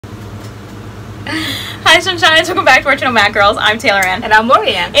Hi Sunshines, welcome back to our channel MADCURLS. I'm Taylor Ann. And I'm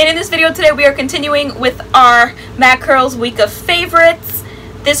Loriann. And in this video today we are continuing with our MADCURLS Week of Favorites.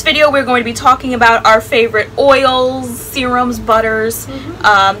 This video we're going to be talking about our favorite oils, serums, butters,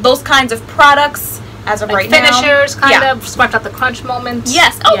 those kinds of products as of like right now. Finishers, kind of, scratch out the crunch moments.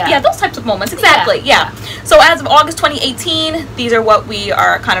 Yes, oh yeah, those types of moments, exactly, yeah. So as of August 2018, these are what we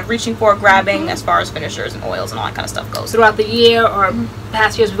are kind of reaching for, grabbing as far as finishers and oils and all that kind of stuff goes. Throughout the year or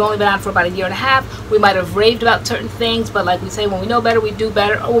past years, we've only been on for about a year and a half. We might have raved about certain things, but like we say, when we know better, we do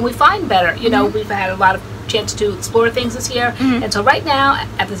better, or when we find better. You know, we've had a lot of chance to explore things this year, and so right now,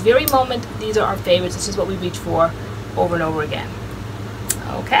 at this very moment, these are our favorites. This is what we reach for over and over again.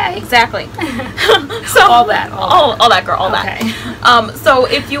 Okay. Exactly. So all that girl, all that. So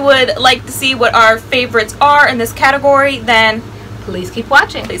if you would like to see what our favorites are in this category, then please keep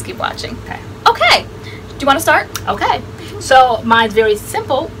watching. Please keep watching. Okay. Do you want to start? Okay. So mine's very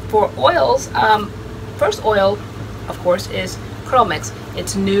simple for oils. First oil, of course, is CurlMix.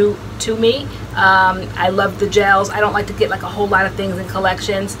 It's new to me. I love the gels. I don't like to get like a whole lot of things in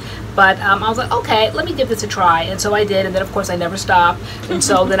collections, but I was like, okay, let me give this a try, and so I did, and then of course I never stopped, and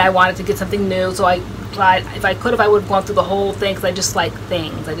so then I wanted to get something new, so I tried. If I could have, I would have gone through the whole thing, because I just like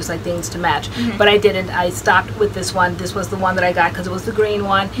things to match, but I didn't. I stopped with this one. This was the one that I got because it was the green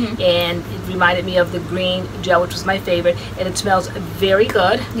one, and it reminded me of the green gel, which was my favorite, and it smells very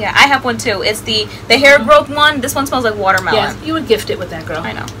good. Yeah, I have one too. It's the hair growth one. This one smells like watermelon. Yes, you would gift it with that, girl.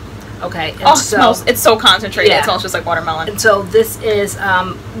 I know. Okay. And oh, it's so concentrated. It smells just like watermelon. And so this is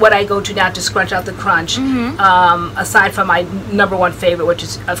what I go to now to scrunch out the crunch. Aside from my #1 favorite, which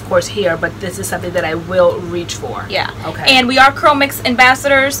is of course here, but this is something that I will reach for. Yeah. Okay. And we are CurlMix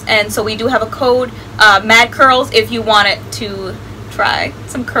ambassadors, and so we do have a code MADCURLS if you wanted to try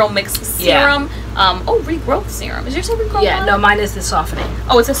some CurlMix serum. Oh, Regrowth serum. Is yours a Regrowth? Yeah. No, mine is the softening.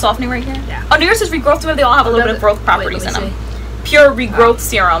 Oh, it's a softening right here. Yeah. Oh, yours is Regrowth serum. They all have a little bit of growth properties in them. Pure Regrowth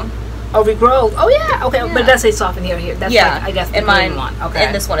serum. Oh, Regrowth. Oh, yeah. Okay, but it does say soften here. That's like, I guess, the green one. Okay.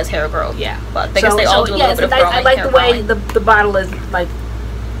 And this one is hair growth. Yeah. But I guess they all do a little bit of growing. I like the way the bottle is, like,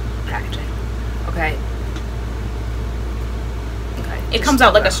 packaging. Okay. It comes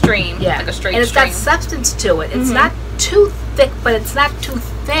out like a stream. Yeah. Like a straight and it's stream. got substance to it. It's not too thick, but it's not too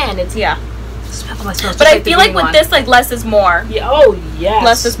thin. It's But I feel like with this, like, less is more. Yeah. Oh, yes.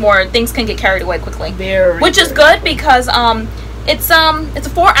 Less is more. Things can get carried away quickly. Which is good because it's a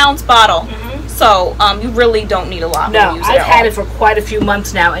 4-ounce bottle, so you really don't need a lot. No, I've had it for quite a few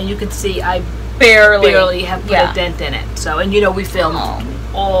months now, and you can see I barely have put a dent in it. So, and you know we film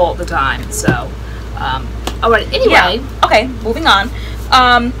all the time. So, all right. Anyway, okay, moving on.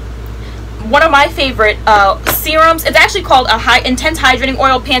 One of my favorite serums. It's actually called a Intense Hydrating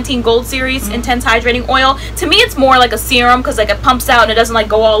Oil, Pantene Gold Series Intense Hydrating Oil. To me, it's more like a serum because like it pumps out and it doesn't like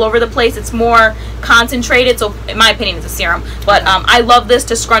go all over the place. It's more concentrated, so in my opinion, it's a serum. But I love this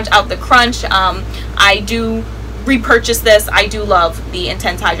to scrunch out the crunch. I do repurchase this. I do love the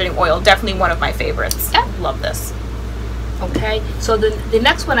Intense Hydrating Oil. Definitely one of my favorites. Yeah, love this. Okay, so the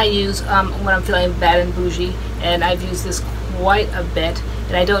next one I use when I'm feeling bad and bougie, and I've used this quite a bit,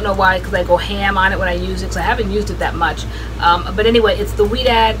 and I don't know why, because I go ham on it when I use it, because I haven't used it that much. But anyway, it's the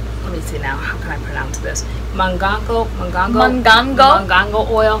Weedad. Let me see now. How can I pronounce this? Mungango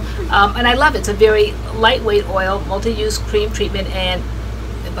oil, and I love it. It's a very lightweight oil, multi-use cream treatment, and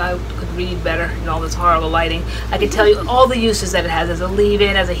if I could read better in all this horrible lighting, I could tell you all the uses that it has as a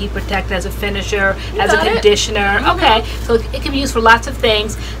leave-in, as a heat protector, as a finisher, as a conditioner. Okay, so it can be used for lots of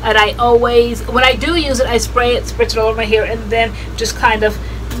things, and I always, when I do use it, I spritz it all over my hair, and then just kind of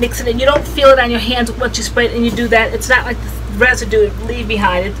mix it in. You don't feel it on your hands once you spray it and you do that. It's not like the residue leave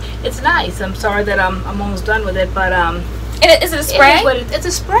behind it. It's nice. I'm sorry that I'm almost done with it, but is it a spray? It's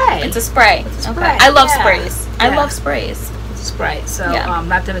a spray. It's a spray. It's a spray. Okay. I love sprays. I love sprays. Spray. So I'm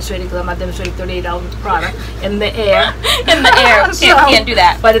not demonstrating because I'm not demonstrating $38 product in the air. In the air, can't do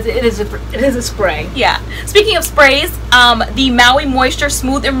that. But it is a spray. Yeah. Speaking of sprays, the Maui Moisture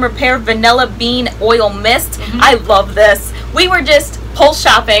Smooth and Repair Vanilla Bean Oil Mist. I love this. We were just pulse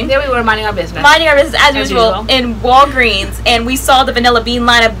shopping. There we were minding our business. Minding our business as usual in Walgreens, and we saw the vanilla bean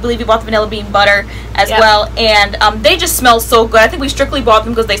line. I believe we bought the vanilla bean butter as well, and they just smell so good. I think we strictly bought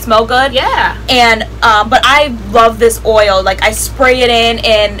them because they smell good. Yeah. And but I love this oil. Like I spray it in,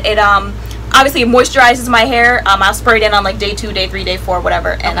 and it obviously it moisturizes my hair. I'll spray it in on like day 2, day 3, day 4,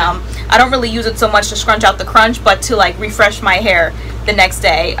 whatever. And I don't really use it so much to scrunch out the crunch, but to like refresh my hair the next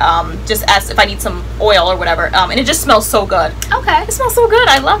day, just as if I need some oil or whatever. And it just smells so good. Okay. It smells so good.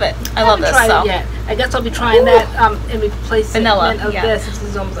 I love it. I love this. I haven't tried it yet. I guess I'll be trying that in replacement of this. This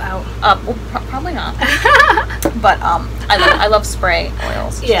is almost out. Well, probably not. But I love spray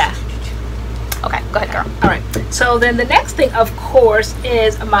oils. Yeah. Okay, go ahead, girl. All right. So then the next thing, of course,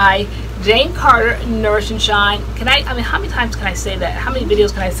 is my Jane Carter Nourish and Shine. I mean, how many times can I say that? How many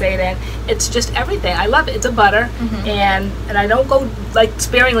videos can I say that? It's just everything. I love it. It's a butter, and I don't go like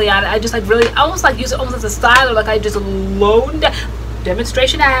sparingly on it. I just like really, I almost like use it almost as a styler. Like I just load down.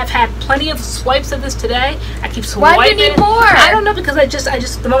 Demonstration. I have had plenty of swipes of this today. I keep swiping. Why do you need more? I don't know, because I just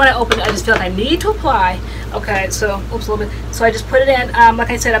the moment I open it, I just feel like I need to apply. Okay, so oops, a little bit. So I just put it in. Like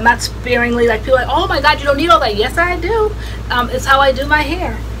I said, I'm not sparingly. Like people are like, oh my God, you don't need all that. Yes, I do. It's how I do my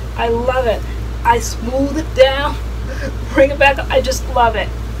hair. I love it. I smooth it down, bring it back up. I just love it,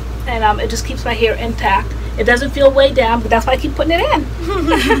 and it just keeps my hair intact. It doesn't feel way down, but that's why I keep putting it in.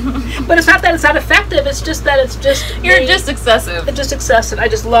 But it's not that it's not effective. It's just that it's just You're just excessive. It's just excessive. I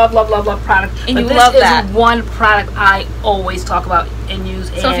just love product. And but you this love is that. one product I always talk about and use.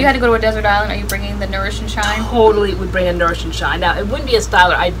 So if you had to go to a desert island, are you bringing the Nourish and Shine? Totally would bring a Nourish and Shine. Now, it wouldn't be a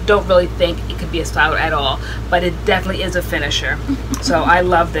styler. I don't really think it could be a styler at all, but it definitely is a finisher. So I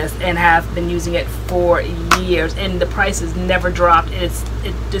love this and have been using it for years, and the price has never dropped. It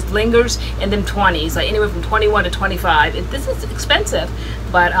just lingers in them 20s, like anywhere from 21 to 25. This is expensive,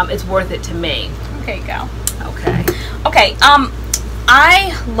 but it's worth it to me. Okay, go. Okay. Okay,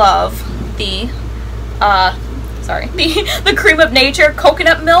 I love the the Cream of Nature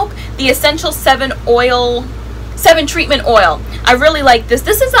coconut milk, the Essential 7 treatment oil. I really like this.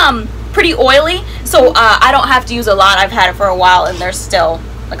 This is pretty oily, so I don't have to use a lot. I've had it for a while, and there's still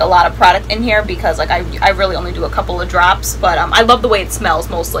like a lot of product in here because like I really only do a couple of drops, but I love the way it smells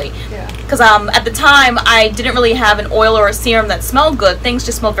mostly. Yeah. Because at the time I didn't really have an oil or a serum that smelled good. Things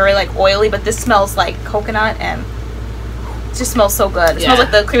just smell very like oily, but this smells like coconut, and it just smells so good. It smells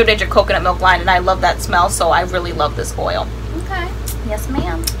like the Cream of Nature coconut milk line, and I love that smell, so I really love this oil. Okay. Yes,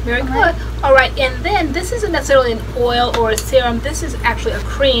 ma'am. Very good. All right, and then this isn't necessarily an oil or a serum. This is actually a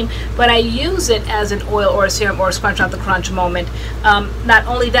cream, but I use it as an oil or a serum or a scrunch out the crunch moment. Not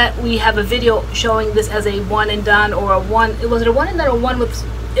only that, we have a video showing this as a one and done, or a one. Was it a one and done or one with?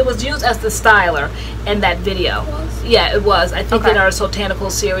 It was used as the styler in that video. It was? Yeah, it was. I think in our Sultanical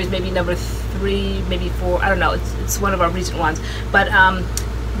series, maybe number 3, maybe 4. I don't know. It's one of our recent ones, but.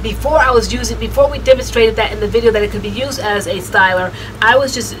 Before we demonstrated that in the video that it could be used as a styler, I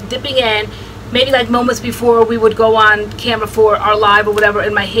was just dipping in, maybe like moments before we would go on camera for our live or whatever,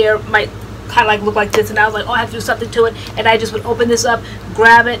 and my hair might kind of like look like this, and I was like, oh, I have to do something to it, and I just would open this up,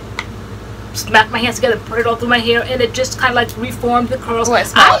 grab it, smack my hands together, put it all through my hair, and it just kind of like reformed the curls. Oh,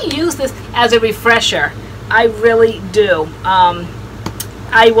 I use this as a refresher. I really do.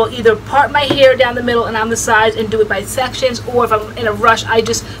 I will either part my hair down the middle and on the sides and do it by sections, or if I'm in a rush, I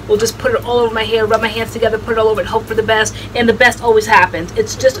will just put it all over my hair, rub my hands together, put it all over it, hope for the best, and the best always happens.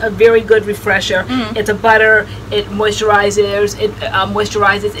 It's just a very good refresher. It's a butter. It moisturizes.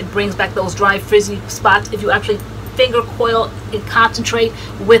 It brings back those dry, frizzy spots. If you actually finger coil and concentrate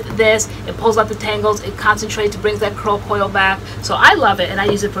with this, it pulls out the tangles, it concentrates, it brings that curl coil back. So I love it, and I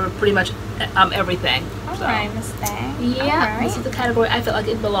use it for pretty much everything. Alright, Miss Thang. Yeah, this is the category I felt like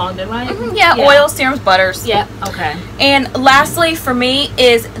it belonged in, right? Yeah, oils, serums, butters. Yeah, okay. And lastly for me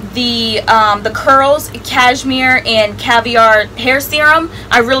is the Curls Cashmere and Caviar Hair Serum.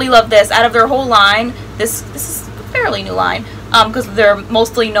 I really love this. Out of their whole line, this is a fairly new line, because they're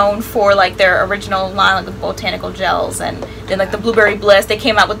mostly known for like their original line, like the botanical gels, and then like the Blueberry Bliss. They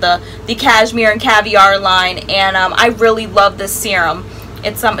came out with the Cashmere and Caviar line, and I really love this serum.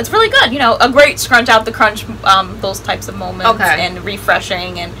 It's really good, you know, a great scrunch out the crunch, those types of moments, and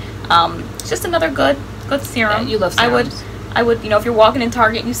refreshing, and it's just another good serum. Yeah, you love serums. I would, you know, if you're walking in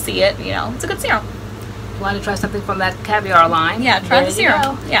Target and you see it, you know, it's a good serum. Want to try something from that Caviar line? Yeah, try the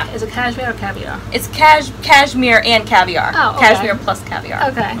serum. Yeah. Is it Cashmere or Caviar? It's Cashmere and Caviar. Oh, okay. Cashmere plus Caviar.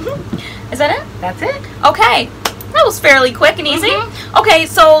 Okay. Is that it? That's it. Okay. That was fairly quick and easy. Okay,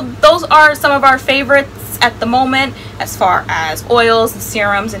 so those are some of our favorites at the moment as far as oils and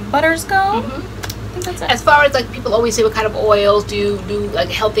serums and butters go. I think that's it. As far as like people always say, what kind of oils do you do? Like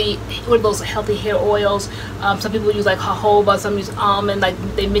healthy, what are those healthy hair oils? Some people use like jojoba, some use almond, like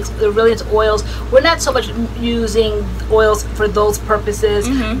they mix, they're really into oils. We're not so much using oils for those purposes.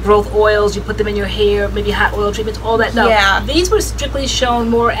 Growth oils, you put them in your hair, maybe hot oil treatments, all that. No, these were strictly shown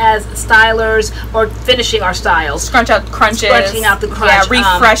more as stylers or finishing our styles. Scrunch out crunches. Scrunching out the crunch.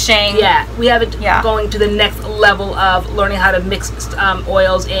 Yeah, refreshing. We have it going to the next level of learning how to mix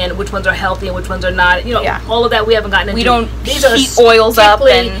oils and which ones are healthy and which ones are not. You know, all of that we haven't gotten into. We don't These heat oils up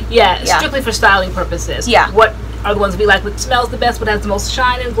and strictly for styling purposes. What are the ones we like? What smells the best? What has the most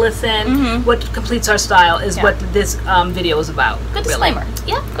shine and glisten? What completes our style is what this video is about. Good disclaimer.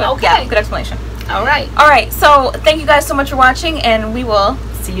 Yeah. Good. Okay. Yeah, good explanation. All right. All right. So thank you guys so much for watching, and we will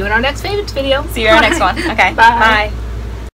See you in our next favorites video. see you in our next one. Okay. Bye. Bye.